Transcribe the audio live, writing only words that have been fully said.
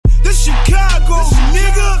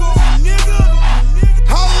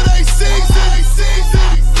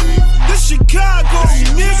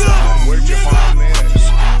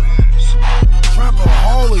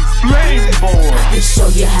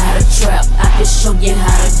show you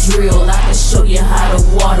how to drill, I can show you how to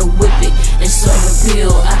water whip it and serve a pill.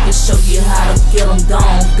 I can show you how to get them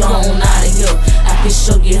gone out of here. I can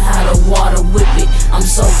show you how to water whip it, I'm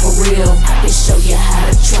so for real. I can show you how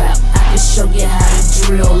to trap, I can show you how to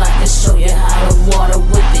drill, I can show you how to water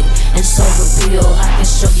whip it and serve a pill. I can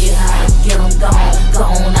show you how to get them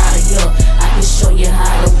gone out of here. I can show you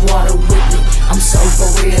how to water whip it, I'm so for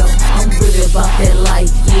real. I'm really about that life,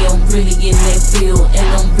 yeah, I'm really in that field. And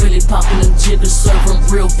I'm really popping them jiggers, serving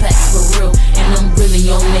real packs for real. And I'm really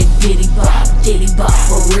on that diddy bop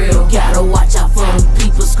for real. Gotta watch out for them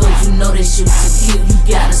peoples, cause you know they shoot to kill. You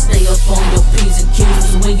gotta stay up on your P's and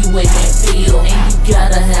Q's when you in that field. And you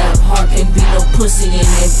gotta have heart, can't be no pussy in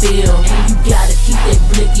that field. And you gotta keep that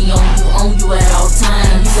blicky on you at all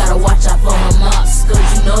times. You gotta watch out for them ops, cause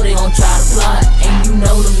you know they gon' try to plot. And you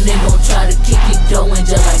know them niggas gon' try to kick it going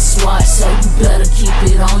just like SWAT. So you better keep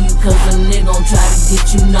it on you, cause them niggas gon' try to get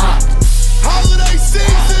you knocked. Holiday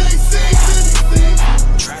season.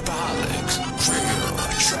 Trappaholics, real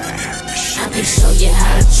trap shit. I can show you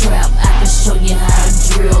how to trap, I can show you how to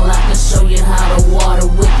drill, I can show you how to water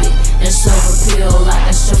whip it and serve a pill. I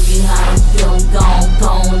can show you how to get them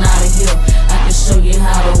gone out of here. I can show you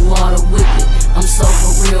how to water whip it, I'm so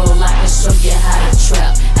for real. I can show you how to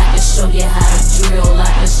trap, I can show you how to drill, I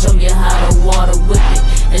can show you how to water whip it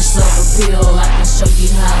and serve a pill. I can show you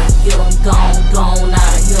how to get them gone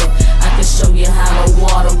out of here. I can show you how to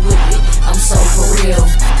water whip it, I'm so for real.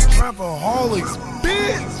 Trappaholics,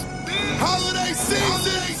 bitch. Holiday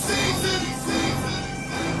season.